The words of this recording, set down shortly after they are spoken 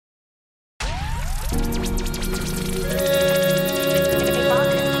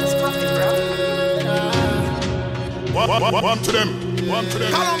One to them. Calum beam.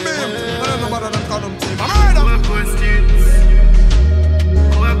 I don't know better than Calum team. I'm murder. Cold Streets.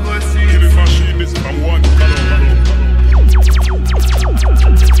 Killing machine is from one.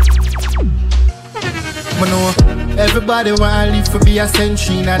 I know everybody wanna live for be a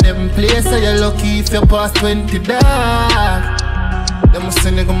century. Now them place so you're lucky if you pass 20 dark. Them must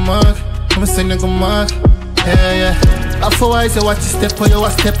send a good mark. Yeah. Otherwise you watch you step or you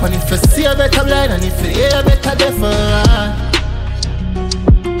a step. And if you see a better blind and if you hear a better deaf,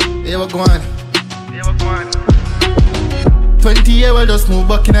 yeah, we're going. 20 years we'll just move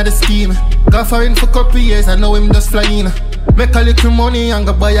back in the scheme. Got foreign for couple years and now him just flying. Make a little money and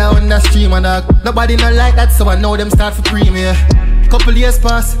go buy a on the stream and dog. Nobody not like that, so I know them start for premiere. Couple years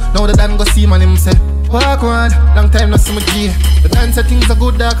pass, now the Dan go see man him say, walk around, long time no see my G. The dancer things are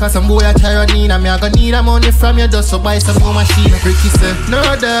good dog, cause some boy a try run in. And me I gonna need a money from you just to buy some new machine. Ricky say, no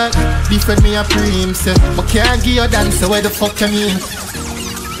dog, different me a preem say, but can't give you dancer, where the fuck you mean?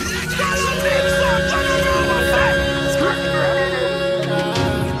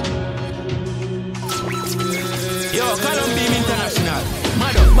 Yo, Calum beam international.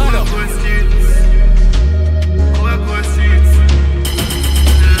 Mad up.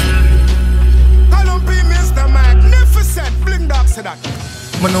 Calum beam Mr. Magnificent. Bling dog say that.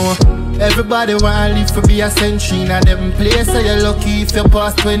 I know everybody wanna live for be a century. Now them place so you're lucky if you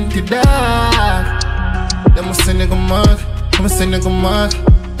pass 20 dark. Them must send a good mark.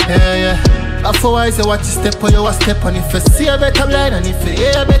 Yeah. Otherwise you watch you step or you a step. And if you see a better blind and if you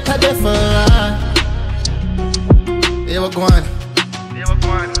hear a better deaf, yeah, we're going.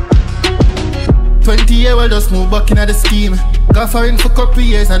 20 years we'll just move back in the scheme. Got foreign for couple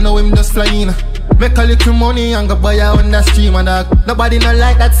years and now him just flying. Make a little money and go buy a on the stream and dog. Nobody not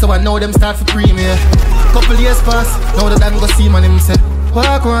like that, so I know them start for premiere. Couple years pass, now the Dan go see man him say,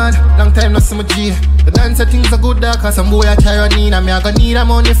 walk around, long time no see my G. The dancer things are good dog, cause some boy a try run in. And me I gonna need a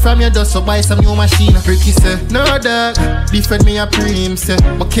money from you just to buy some new machine. Ricky say, no dog, different me a preem say,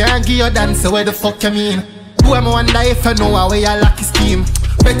 but can't give you dancer, where the fuck you mean? Who am I wonder if I know how you like his scheme?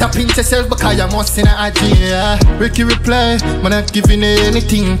 Better pinch yourself because you must in a dream, yeah. Ricky reply, man not giving you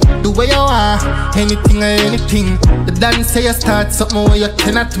anything. Do what you want, anything. The dance say you start something where you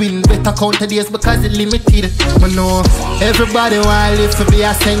cannot win. Better count the days because it's limited. But no, everybody wanna live to be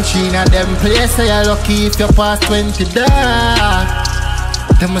a century. Now them place say you're lucky if you pass 20 dark.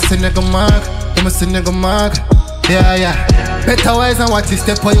 Them must send a good mark. Yeah. Better wise and watch you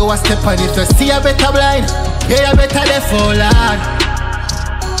step or you a step. And if you see a better blind, yeah, you better left for lad.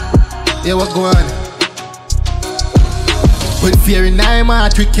 Yeah, what go on? With fear in eye, my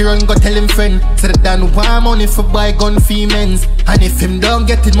tricky run go tell him friend. Say that Dan want money for buy gun for men's. And if him don't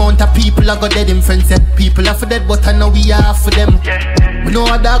get it, mount of people I go dead him friend. Said people are for dead, but I know we are for them. We know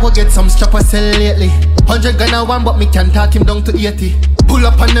a dog will get some strap or sell lately. 100 gun a one, but me can talk him down to 80. Pull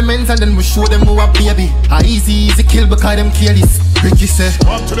up on the men's and then we show them who a baby. A easy kill because them careless. Ricky say,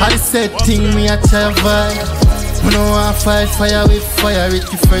 I said thing me a travel. We know I fight fire with fire.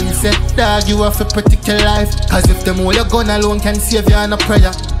 Ricky friend said, dog you have to protect your life. Cause if them all your gun alone can save you on a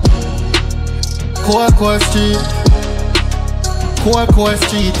prayer. Cold Street,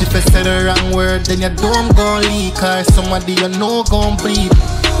 if you say the wrong word then your dome gon' leak. Or somebody you know gon' bleed.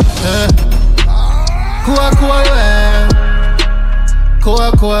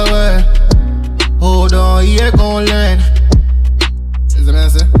 Cold word. Hold on, here gon' learn. Is the man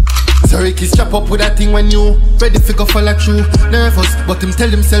say? So Ricky strap up with that thing when you ready to go follow through. Nervous, but him tell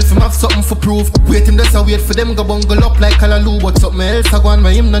himself him have something for proof. Wait him just a wait for them go bungle up like Calum. But something else a go on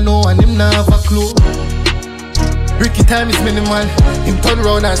where him no know and him no have a clue. Ricky time is minimal. Him turn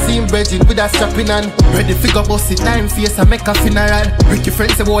round and see him bridging with a strapping on. Ready figure bust it, time face and make a funeral. Ricky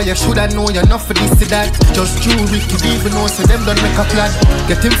friends say boy you shoulda know you're not for this to that. Just true Ricky even know so them don't make a plan.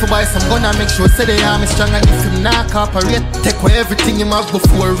 Get him for buy some gun and make sure say they arm is strong. And if him not cooperate, take away everything him have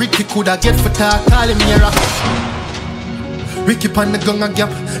before Ricky coulda get for talk. Call him here. Ricky pan the gun a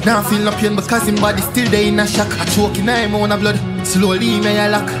gap. Now I feel no pain because him body still there in a shock. A choke in him on a blood. Slowly me a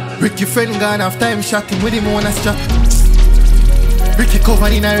lock. Ricky friend gone after him shot him with him on a strap. Ricky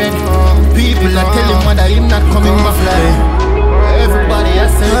covered in a red. People are telling him that him not coming back. Everybody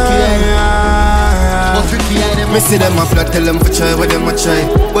has said but Ricky I them. Me see them a plot, tell them for try what them a try.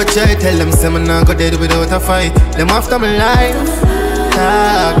 But try tell them say me not go dead without a fight. Them after my life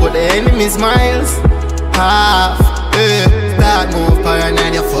but the enemy's miles. Start move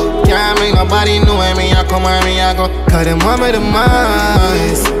paranoid, you fuck. Can't make nobody know me, I come and me, I go. Cause them want me the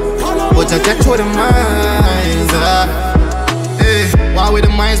minds, but I get through the minds. Wow, war with the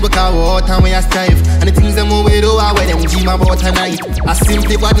minds, but I war out and we a strive. And the things them we do are where them dream about tonight. I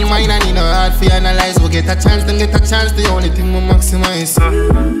simply bottom mind and in a hard for analyze. We get a chance, then get a chance, the only thing we maximize.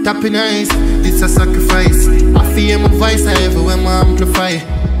 Tapping eyes, it's a sacrifice. I feel my voice, I everywhere my amplify.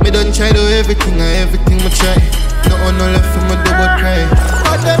 Me don't try do everything, everything me try. Nothing no left for me do but cry.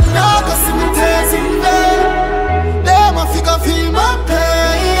 But them now go see me tears in there. Them a feel my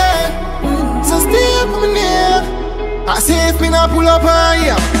pain. So stay up me near. I see if me not pull up on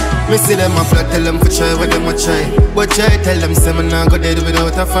ya. Me see them a flat, tell them for try what them a try. But try tell them say me not go dead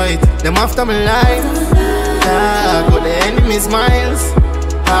without a fight. Them after me life, but the enemy's miles.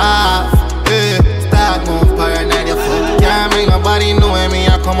 Start move paranoid, you fuck. Can't make nobody know me,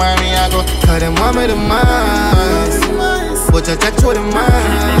 I come on me, I go. Cause them want me the minds, but you touch with the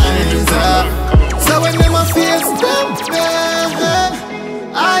minds. So when them a feel stupid,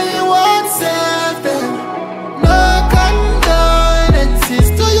 I won't save them. No condolences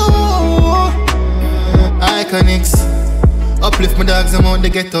to you. Iconics, uplift my dogs, I'm out the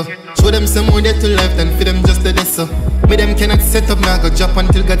ghetto. Show them some more dead to life than for them just the death so. Me them cannot set up, now go drop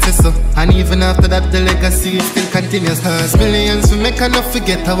until God says so. And even after that the legacy still continues. Cause millions we make enough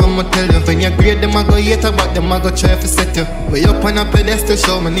forget how I'ma tell you. When you're great them I go hate about them I go try to set you. Way up on a pedestal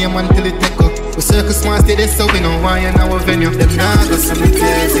show my name until it take up. We circle small stay there so we know why in our venue. Them now go some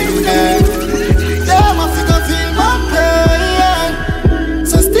tears in there. Them I feel my pain.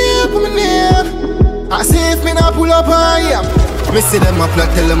 So stay up on me near. I see if me not pull up on ya. Me see them a plot,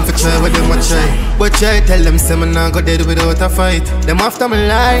 tell them for try what them a try. But try tell them say me not go dead without a fight. Them after me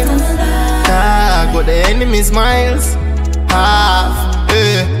line, but the enemy's miles.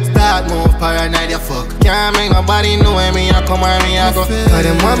 Start move paranoid, you fuck. Can't make nobody know me, I come on me, I go. Cause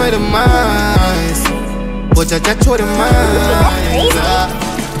them want me the minds, but I just show the minds.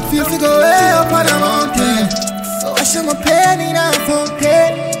 Feel to go way up on the mountain, so I show my pain in a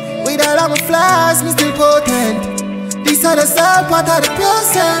fountain. With all of my flaws, me still potent. These are the sad part of the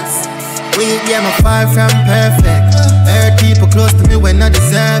process. We get my far from perfect. Hurt people close to me when I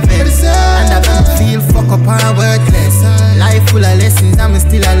deserve it. And I don't feel fuck up and worthless. Life full of lessons, I'm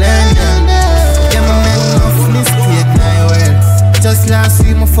still a learner. Yeah, my man, enough mistake, my world. Just last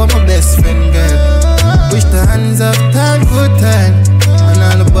week, my for my best friend, girl. Wish the hands of time could turn. And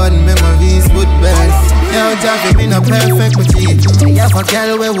all the bad memories would burn. Now Javi, me not perfect, but I have a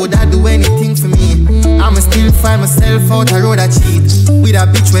girl where would I do anything for me. I'ma still find myself out a road I cheat. With a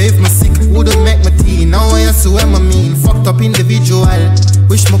bitch where if me sick, wouldn't make me tea. Now I see what I mean, fucked up individual.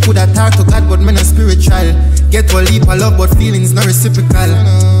 Wish me coulda talk to God but me not spiritual. Get one leap of love but feelings not reciprocal.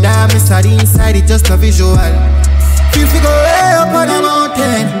 Damn, it's the inside, it just a visual. Feel to go way up on the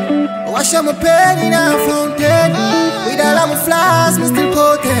mountain. Wash out my pain in a fountain. With all of my flaws, me still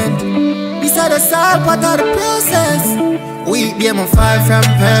potent. These are the sad part of the process. We be my far from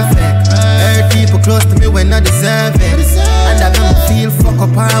perfect. Hurt people close to me when I deserve it. And I don't feel fuck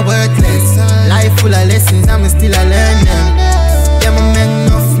up and worthless. Life full of lessons, I'm still a learner. Yeah, my man,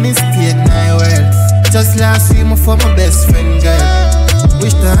 enough mistake, my world. Just last week, my for my best friend, girl.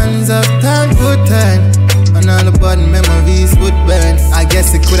 Wish the hands of time could turn. And all the bad memories would burn. I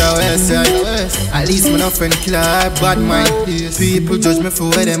guess it coulda worse, right? At least my no friend kill a bad mind. People judge me for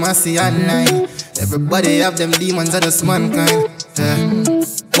where them I see online. Everybody have them demons of just mankind.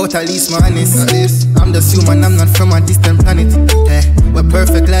 But at least my honest. I'm just human, I'm not from a distant planet. We're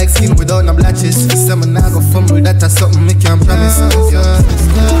perfect like skin without no blotches. Some man go fumble, that's something me can't promise.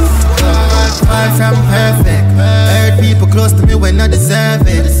 Far from perfect. Hurt people close to me when I deserve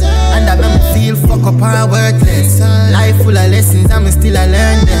it. And I make me feel fuck up and worthless. Life full of lessons, I'm still a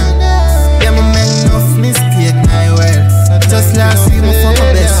learner. Yeah, my man, enough mistake, my world. Just last week, my for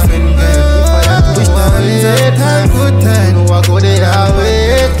my best friend, girl. Wish the hands of time could turn. I go there that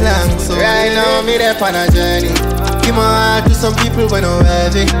way long. So right now, me there on a journey. Give my heart to some people when I'm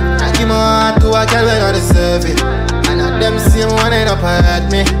heavy. I give my heart to a girl when I deserve it. And not them same one end up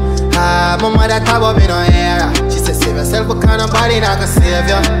hurt me. My mother talk about me no era. She said save yourself because nobody not gonna save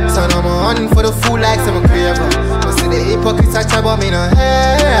you. So no more hunting for the fool like some craver. But see the hypocrites a chat about me no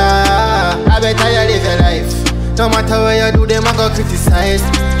era. I better you live your life. No matter what you do, them a go criticize.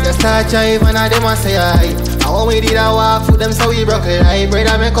 Just start drive and them a say hi. And when we did a walk for them so we broke it right.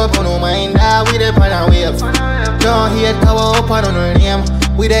 Brother make up on no mind that we dey pan a wave. Don't hate cover up on no name.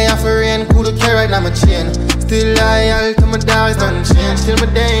 We dey for rain, cool to carry right now my chain. Still loyal to my dogs, don't change. Still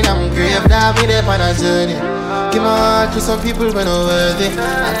my day in I'm grave, that me dey on a journey. Give my heart to some people when I'm worthy.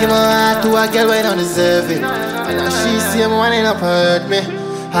 I give my heart to a girl when I don't deserve it. And now she see me wanting up hurt me.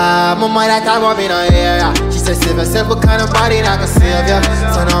 My mother talk about me no hear ya. She said save yourself because nobody not gonna save ya.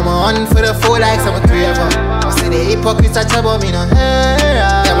 So now I'm on for the full like some craver. I say the hypocrites a chat about me no hear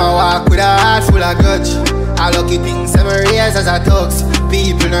ya. Yeah, my walk with a heart full of grudge. I lucky things ever raise as I talks.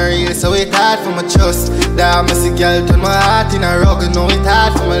 People no real so it hard for my trust. That messy girl turn my heart in a rug. Know it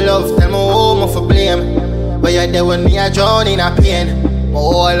hard for my love. Tell my home for blame. But you're there when me a drown in a pain. My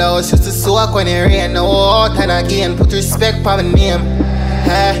whole house used to soak when it rain. Now out and again put respect for my name.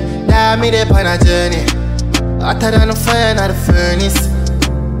 Hey, that me dey on a journey. Hotter than the fire in the furnace.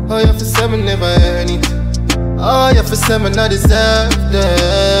 Oh, you for say me never earn it. Oh, you for say me not deserve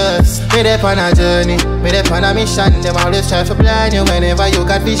this. Me dey on a journey, me dey on a mission. Them always try to blind you whenever you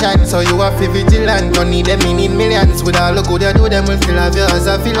got vision. So you have to be vigilant. Don't need them, me need millions. With all the good you do, them will still have yours.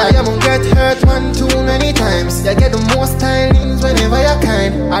 I feel like you get hurt one too many times. You get the most stylings whenever you're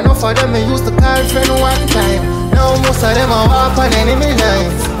kind. I know for them, me used to call friend one time. Now most of them are walk on enemy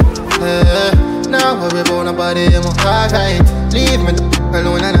lines. Now worry about nobody, I'm alright. Leave me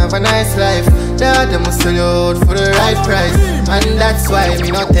alone and have a nice life. That them must sell you out for the right price. And that's why me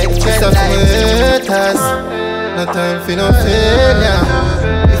not take trend like haters. No time for no failure.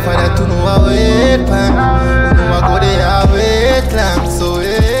 If I had to know I wait pan, you know I go there I wait long. So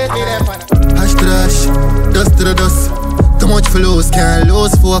wait me there pan. Hash to the hash, dust to the dust. Too much for lose, can't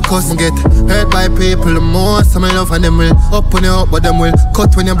lose focus. Get hurt by people the most. Some love and them will up when you up, but them will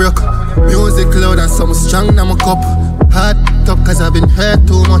cut when you broke. Music loud and some strong in my cup. Heart up cause I've been hurt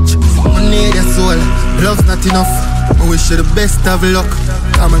too much. I need your soul, love's not enough. I wish you the best of luck.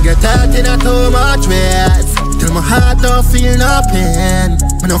 Come and get hurt in a too much ways. Till my heart don't feel no pain.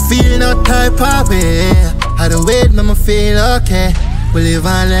 I don't feel no type of way. How the wait make me feel okay. We live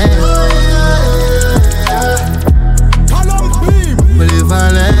and learn. We live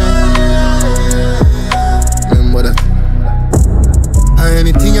and learn. Remember that. And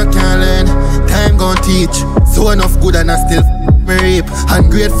anything you can learn, time gon' teach. So enough good and I still me reap.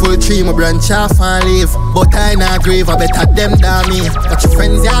 Ungrateful tree, my branch off and leave. But I not grieve, I better them than me. But your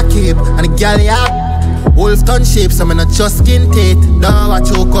friends ya keep, and the girl ya wolf ton shape, so me not just skin teeth. Don't watch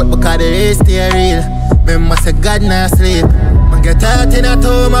you cut because the race stay real. Remember say God not sleep. Man get hurt in a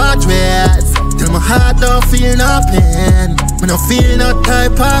too much ways. Till my heart don't feel no pain. Me no feel no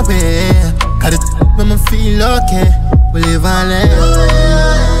type of way. Cause it make me feel okay. We live and learn.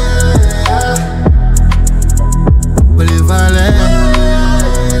 We live and learn.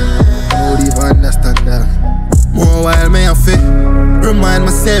 I don't even understand that. More while me a fit. Remind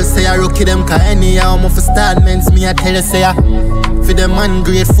myself say I rookie them. Cause anyhow I'm for statements. Me I tell you say I for them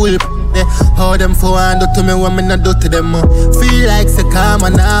ungrateful. How them for hand to me when me not do to them. Feel like say come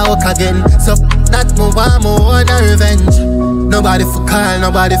and I walk again. So that move on more than revenge. Nobody for call,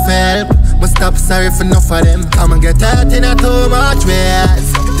 nobody for help. Must stop sorry for enough of them. Come and get hurt in a too much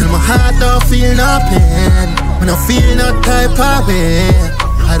ways. Till my heart don't feel no pain. Me no feel no type of way.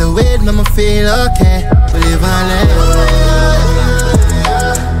 How the wait make me feel okay. We live and learn.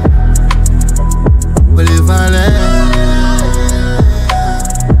 We live and learn.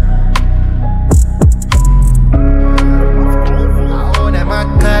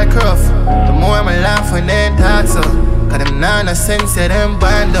 The more I laugh when they talk so. Cause them nonsense, yeah, them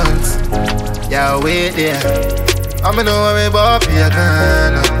bandons. Yeah, wait there. I'ma know where we both be a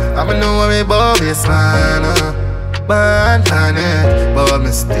gun. I'ma know where we both be a span. Band on it, but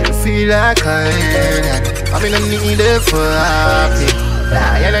me still feel like I ain't. I mean, I need it for happy.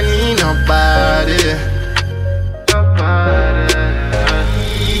 Nah, I don't need nobody.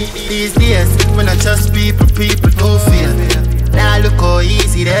 These days, when I trust people do feel. Now look how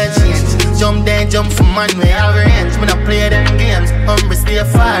easy they change. Jump then jump from man way have range. When I play them games, hungry stay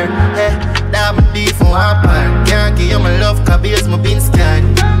far. Hey, that my deep for one part. Can't give you my love cause bills my been scared.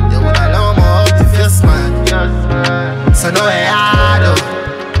 You would allow my heart to feel smart. So no way I do.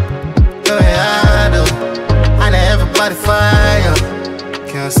 No way I do. And everybody fire.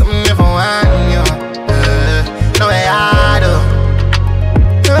 Can't something never want you. No way I do.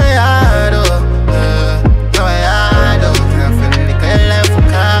 No way I do. No way I do.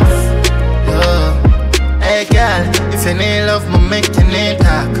 Hey girl, if you need love, me make your name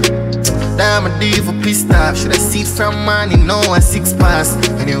talk. Damn a diva pissed off. Should I see it from morning, no a 6 past.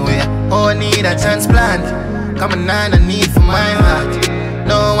 Anyway, oh I need a transplant. Come on, I need for my heart.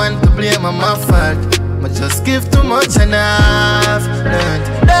 No one to blame, I'm my fault. But just give too much and I've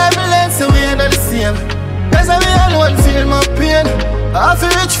learned. Ambulance, so we are not the same. Cause I be alone feel my pain. I feel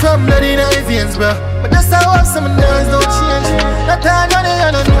rich from blood in my veins, bro. But that's how I some nerves don't change. That time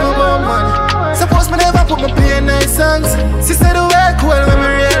I don't know about money. Suppose me never put my play in nice songs. She said the way cool when me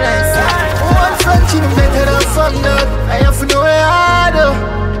realize. One friend she better than fun dog. I have to know where I do.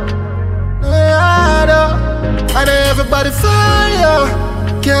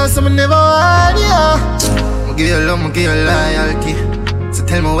 know some never want you. I'ma give you love, I'ma give you loyalty. So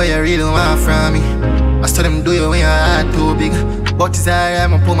tell me what you really want from me. I saw them do you when your heart too big. But it's alright,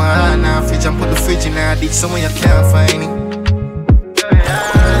 I'ma put my heart in the fridge and put the fridge in the ditch somewhere you can't find it.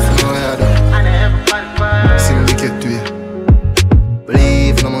 See me wicked to you.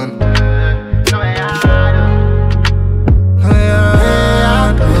 Believe no man.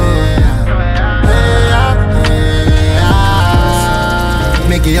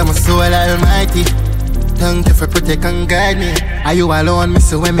 Make you my soul almighty. Thank you for protect and guide me. Are you alone, me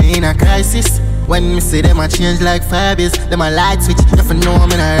so when me in a crisis? When me say them a change like fibers, them a light switch, if you know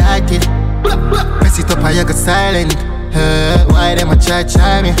I'm in a rocket. Press it up and you get silent. Why them a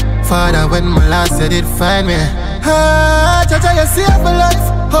try me? Father, when my last said it find me. Jaja, you save my life.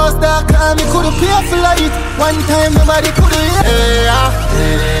 House dark and me couldn't pay for light. One time nobody could hear.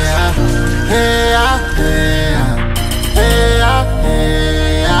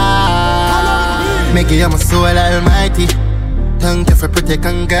 Make you my soul almighty. Thank you for protect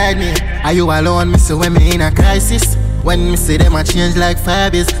and guide me. Are you alone, me so when me in a crisis? When me say them a change like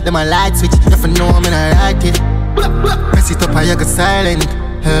fibers, them a light switch, if you know I'm in a rocket. Press it up and you get silent.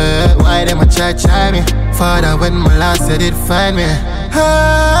 Why them a try me? Father, when my last said it find me.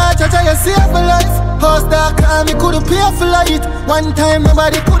 Jaja, you save my life. House dark and me couldn't pay for light. One time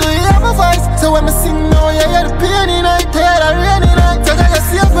nobody could hear my voice. So when me sing now, you hear the pain in night, hear the rainy night. Jaja, you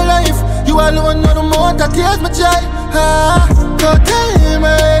save my life. You alone know the amount that tears my child. Don't tell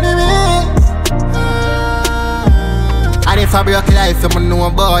my enemy. And if I break life, I'ma know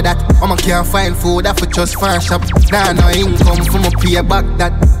about that. I'ma can't find food, I for just find shop. Nah, no income for my pay back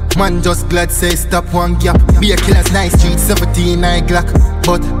that. Man just glad say stop one gap. Be a killer's nice street, 17 night Glock.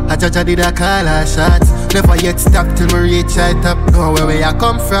 But a Jaja did a call a shot. Never yet stop till me reach high top. Know where I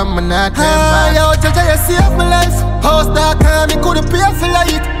come from, man, not them. Yo, Jaja, you save my life. House dark and me couldn't pay for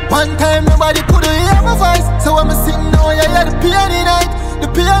light. One time nobody could hear my voice. So when me sing now, you hear the pain in night.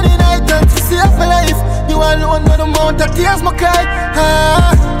 The pain in night and to save my life. You alone know the amount that tears my cry.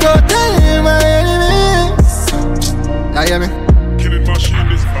 Don't tell my enemies. You hear me? Killing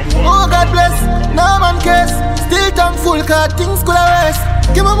machine is from one. Oh God bless, no man cares. Still thankful cause things could have rest.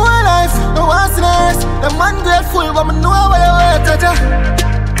 Give me more life, no once in a rest. The man grateful but me know where you work, Jaja.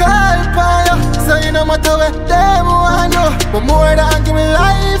 Call for you, so you no matter where them want you. But more than give me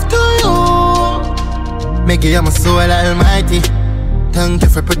life to you. Make you my soul almighty. Thank you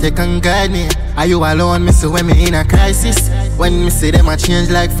for protect and guide me. Are you alone, me so when me in a crisis? When me say them a change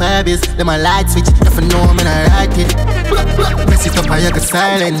like fibers, them a light switch, if you know I'm in a rocket. Press it up and you get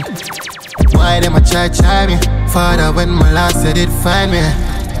silent. Why them a try me? Father, when my last said it find me.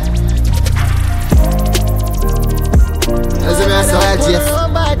 As a man, so I Jeff.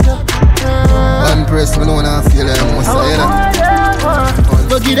 One person, I don't feel like I must say that.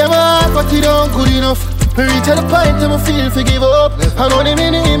 But give them up, but you don't good enough. Reach at the point and I feel for give up. I know them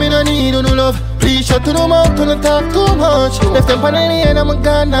in the me no need no love. Please shut to the mouth and talk too much. Left them on the lane, I'm a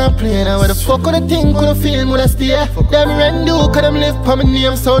gun and play. Now where the fuck could I think, could I feel, would I stay? Them rent do, cause them live for my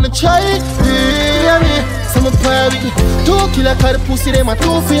name, so I try it. Yeah, me. Some a pirate, 2 killer cause the pussy them a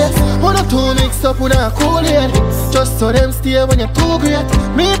 2 face. 1 or 2 mixed up with a cool head. Just so them stay when you're too great.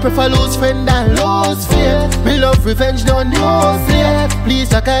 Me prefer lose friend than lose faith. Me love revenge, don't use it. Please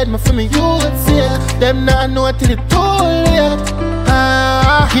guide me from me youth, see. Them not know till it's too late.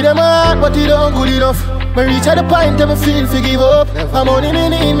 Give them a heart but it don't good enough. Me reach at the point and I feel for give up. I'm only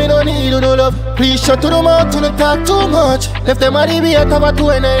need me don't need no love. Please shut to the mouth, don't talk too much. Left them a debate about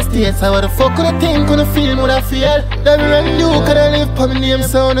 2 nice days. So what the fuck could I think, could I feel, would I feel? Them run you, could I live for my name,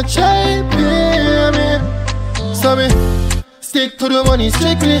 so I try, me. So me stick to the money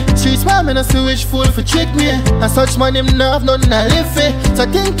strictly. Streets man, me no see which fool for trick me. And such man him no have nothing I live for. So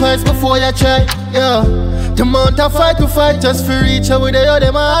think twice before you try, yo. The amount of fight to fight just for reach out with the other,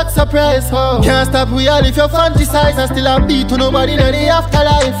 them a hot surprise. Oh. Can't stop we all if you fantasize and still a beat to nobody in the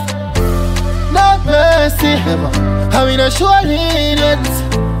afterlife. No mercy, I mean I surely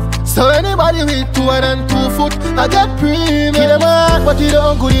it. So anybody with 2 and 2 foot, I get premium. Give them a heart, but it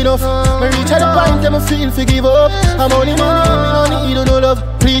don't good enough. Me reach at the point, them feel for give up. I'm only money, me don't need no love.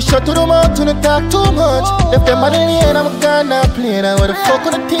 Please shut to the mouth, don't talk too much. If them on the lane, I'm gonna play. Now what the fuck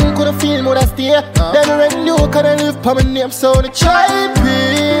could I think, could I feel, would I stay? Them rent you, could I live for my name, so I try to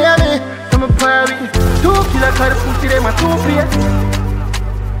be. I'm a pirate, 2 killer, cause the pussy, them a 2 face.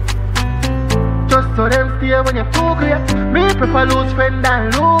 Just so them stay when you're too great. Me prefer lose friend than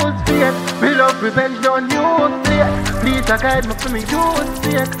lose faith. Me love revenge, don't use it. Please guide me for me use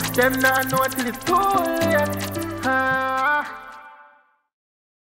it. Them not know till it's too late.